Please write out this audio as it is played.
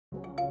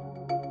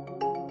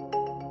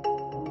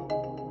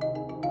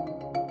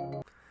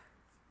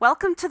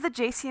Welcome to the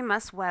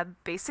JCMS Web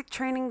Basic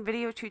Training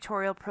Video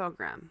Tutorial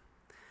Program.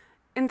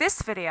 In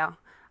this video,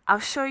 I'll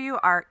show you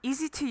our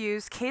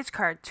easy-to-use cage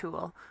card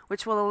tool,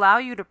 which will allow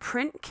you to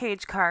print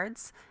cage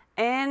cards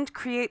and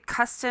create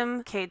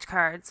custom cage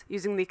cards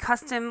using the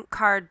Custom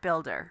Card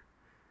Builder.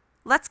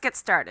 Let's get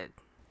started.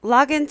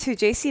 Log into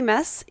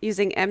JCMS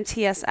using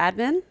MTS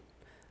Admin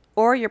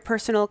or your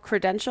personal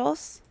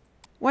credentials.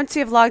 Once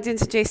you have logged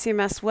into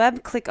JCMS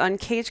Web, click on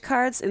Cage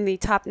Cards in the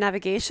top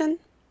navigation.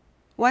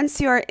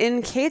 Once you are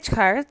in Cage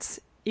Cards,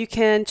 you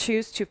can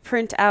choose to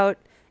print out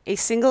a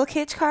single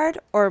cage card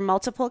or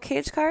multiple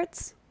cage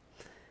cards.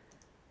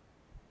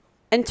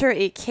 Enter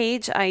a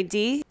cage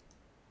ID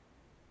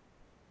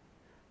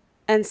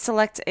and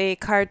select a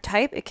card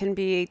type. It can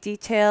be a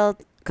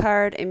detailed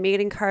card, a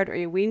mating card, or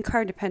a wean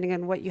card, depending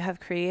on what you have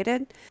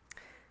created.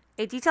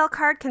 A detail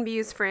card can be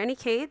used for any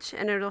cage,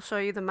 and it'll show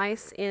you the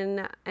mice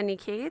in any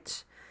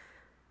cage.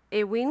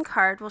 A wean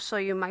card will show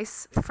you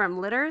mice from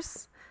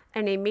litters,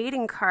 and a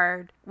mating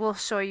card will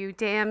show you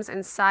dams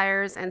and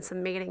sires and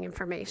some mating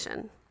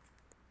information.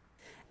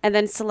 And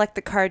then select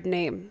the card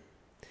name.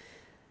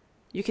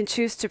 You can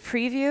choose to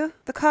preview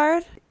the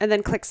card and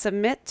then click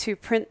Submit to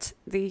print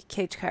the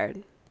cage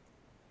card.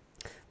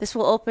 This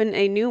will open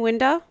a new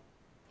window,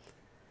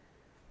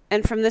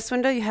 and from this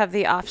window you have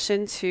the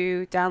option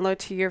to download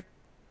to your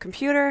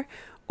computer,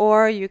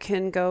 or you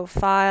can go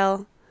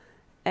File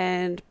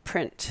and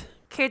Print.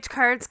 Cage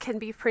cards can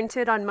be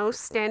printed on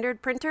most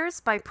standard printers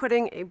by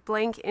putting a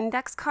blank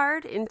index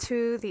card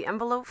into the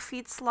envelope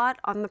feed slot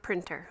on the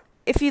printer.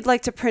 If you'd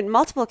like to print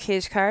multiple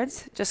cage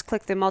cards, just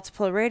click the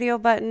multiple radio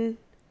button,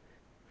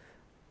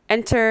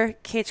 enter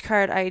cage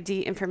card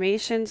ID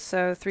information,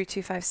 so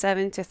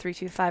 3257 to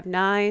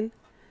 3259.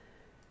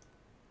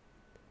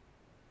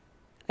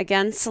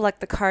 Again,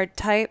 select the card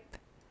type,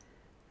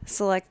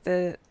 select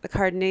the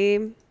card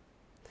name,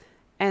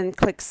 and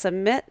click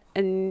Submit,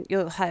 and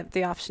you'll have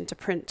the option to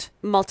print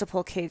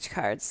multiple cage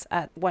cards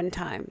at one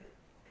time.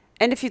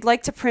 And if you'd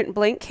like to print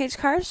blank cage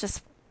cards,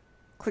 just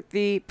click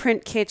the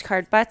Print Cage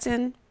Card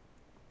button.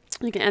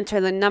 You can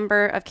enter the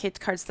number of cage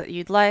cards that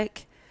you'd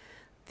like,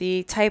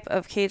 the type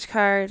of cage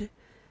card,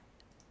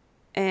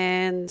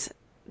 and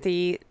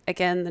the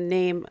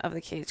name of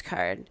the cage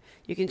card.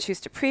 You can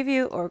choose to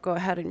preview or go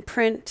ahead and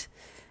print.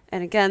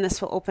 And again,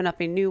 this will open up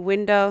a new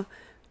window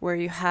where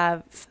you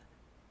have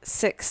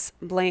 6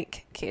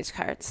 blank cage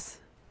cards.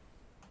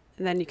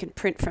 And then you can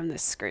print from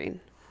this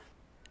screen.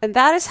 And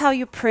that is how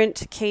you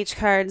print cage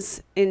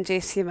cards in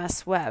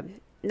JCMS Web.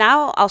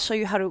 Now I'll show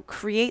you how to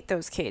create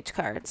those cage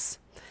cards.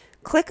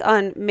 Click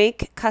on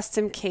Make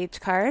Custom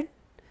Cage Card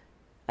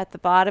at the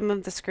bottom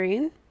of the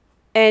screen,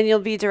 and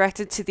you'll be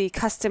directed to the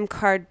Custom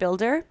Card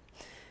Builder.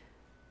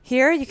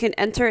 Here you can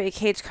enter a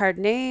cage card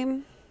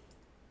name,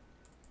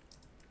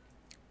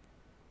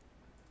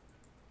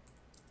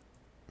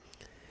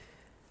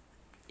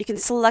 you can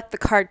select the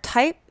card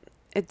type,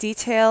 a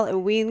detail, a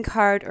wean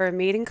card, or a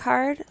mating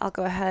card. I'll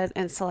go ahead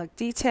and select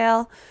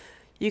detail.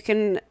 You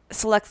can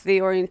select the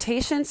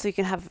orientation, so you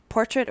can have a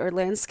portrait or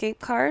landscape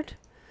card.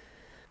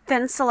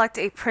 Then select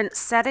a print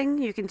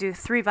setting. You can do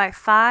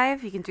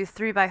 3x5. You can do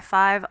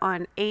 3x5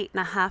 on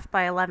 8.5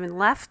 by 11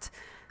 left,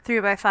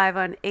 3x5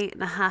 on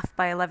 8.5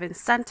 by 11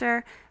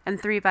 center, and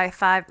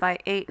 3x5 by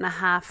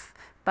 8.5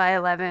 by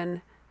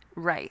 11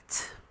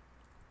 right.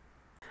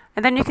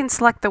 And then you can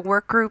select the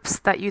work groups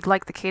that you'd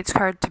like the cage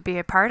card to be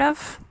a part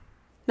of.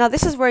 Now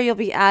this is where you'll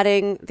be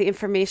adding the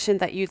information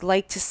that you'd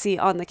like to see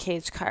on the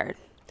cage card.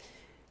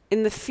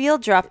 In the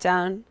field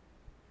dropdown,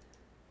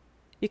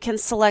 you can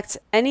select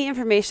any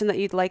information that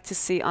you'd like to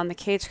see on the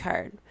cage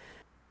card.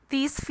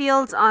 These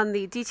fields on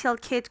the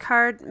detailed cage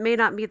card may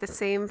not be the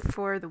same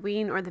for the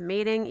wean or the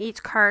mating.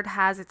 Each card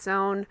has its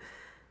own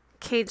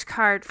cage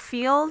card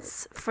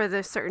fields for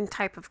the certain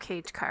type of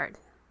cage card.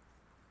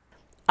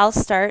 I'll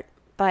start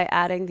by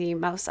adding the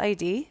mouse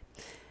ID.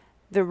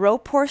 The row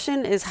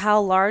portion is how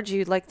large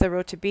you'd like the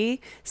row to be.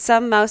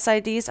 Some mouse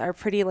IDs are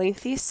pretty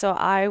lengthy, so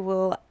I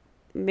will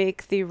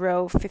make the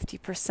row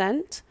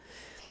 50%.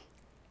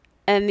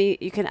 And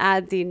you can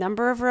add the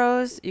number of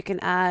rows, you can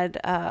add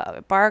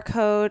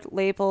barcode,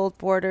 labeled,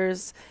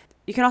 borders.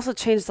 You can also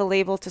change the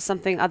label to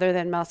something other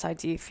than mouse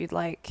ID if you'd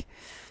like.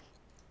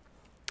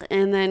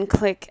 And then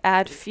click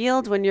Add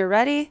Field when you're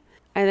ready,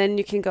 and then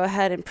you can go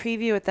ahead and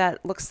preview what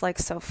that looks like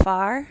so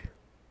far.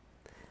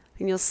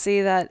 And you'll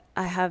see that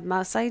I have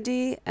mouse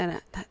ID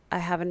and I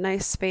have a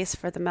nice space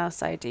for the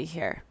mouse ID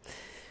here.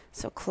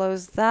 So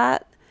close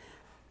that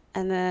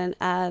and then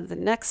add the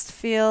next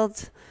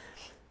field.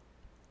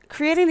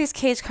 Creating these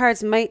cage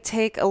cards might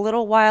take a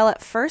little while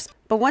at first,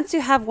 but once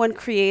you have one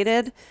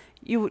created,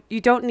 you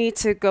don't need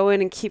to go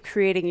in and keep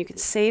creating. You can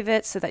save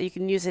it so that you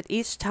can use it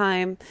each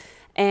time.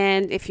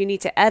 And if you need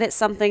to edit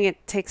something,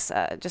 it takes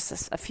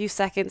just a few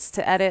seconds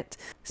to edit.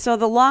 So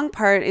the long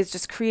part is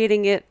just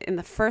creating it in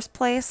the first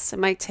place. It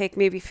might take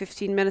maybe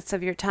 15 minutes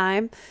of your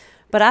time,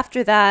 but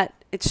after that,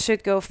 it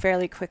should go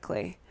fairly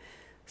quickly.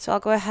 So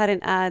I'll go ahead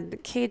and add the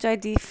cage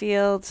ID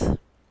field,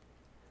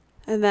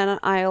 and then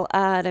I'll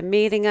add a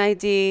mating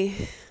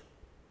ID,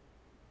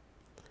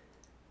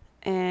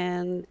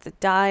 and the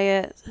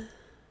diet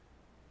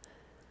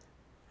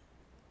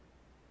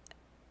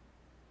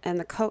and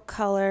the coat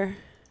color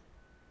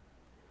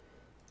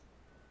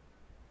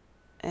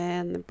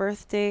and the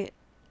birth date.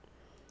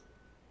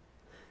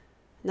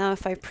 Now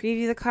if I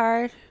preview the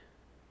card,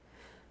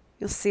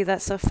 you'll see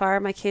that so far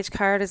my cage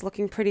card is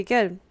looking pretty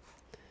good.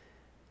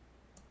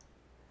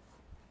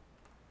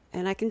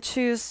 And I can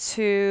choose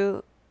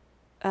to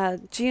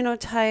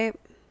genotype,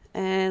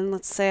 and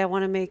let's say I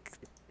want to make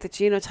the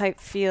genotype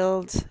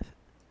field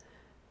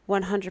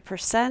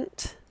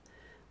 100%.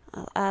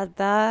 I'll add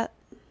that.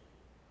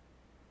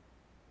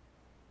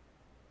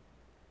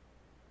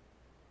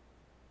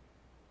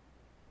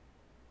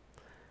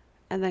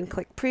 And then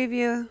click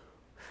preview,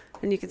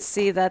 and you can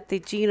see that the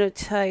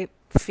genotype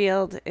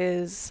field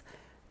is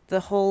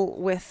the whole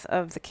width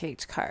of the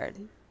cage card.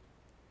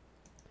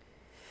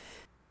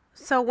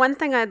 So one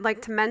thing I'd like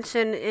to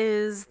mention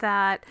is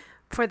that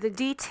for the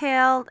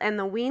detailed and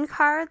the wean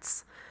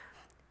cards,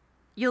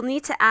 you'll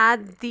need to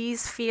add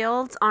these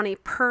fields on a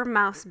per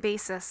mouse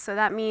basis. So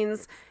that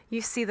means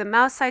you see the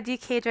mouse ID,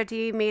 cage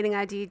ID, mating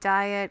ID,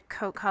 diet,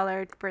 coat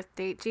color, birth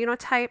date,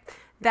 genotype.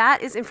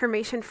 That is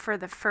information for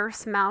the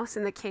first mouse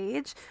in the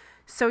cage.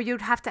 So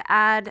you'd have to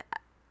add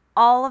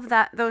all of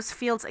those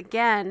fields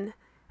again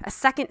a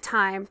second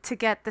time to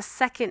get the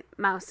second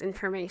mouse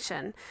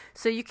information.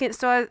 So you can,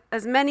 so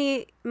as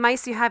many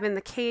mice you have in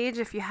the cage,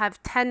 if you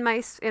have 10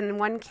 mice in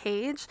one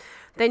cage,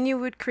 then you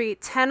would create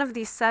 10 of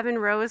these 7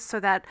 rows so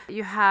that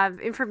you have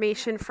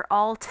information for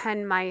all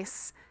 10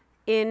 mice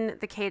in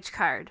the cage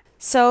card.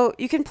 So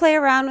you can play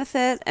around with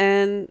it,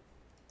 and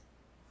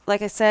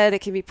like I said,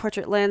 it can be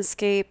portrait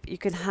landscape. You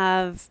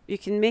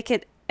can make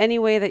it any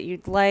way that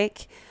you'd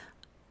like,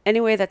 any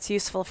way that's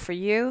useful for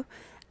you.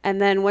 And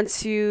then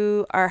once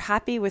you are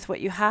happy with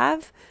what you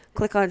have,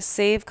 click on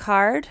Save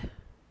Card.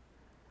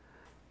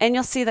 And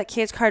you'll see that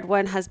Cage Card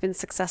 1 has been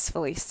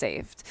successfully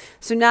saved.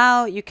 So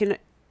now you can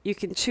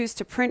choose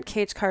to print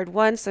Cage Card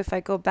 1. So if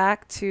I go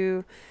back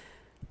to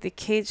the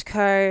Cage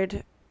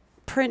Card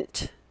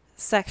print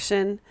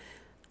section,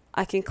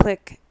 I can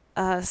click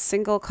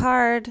Single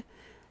Card,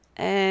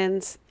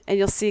 and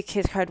you'll see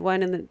Cage Card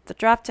 1 in the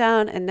drop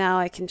down, and now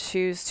I can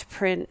choose to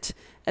print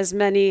as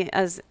many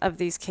of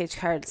these cage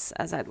cards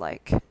as I'd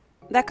like.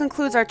 That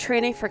concludes our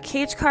training for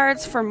cage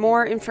cards. For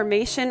more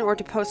information or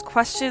to post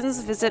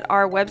questions, visit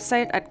our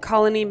website at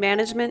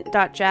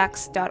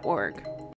colonymanagement.jax.org.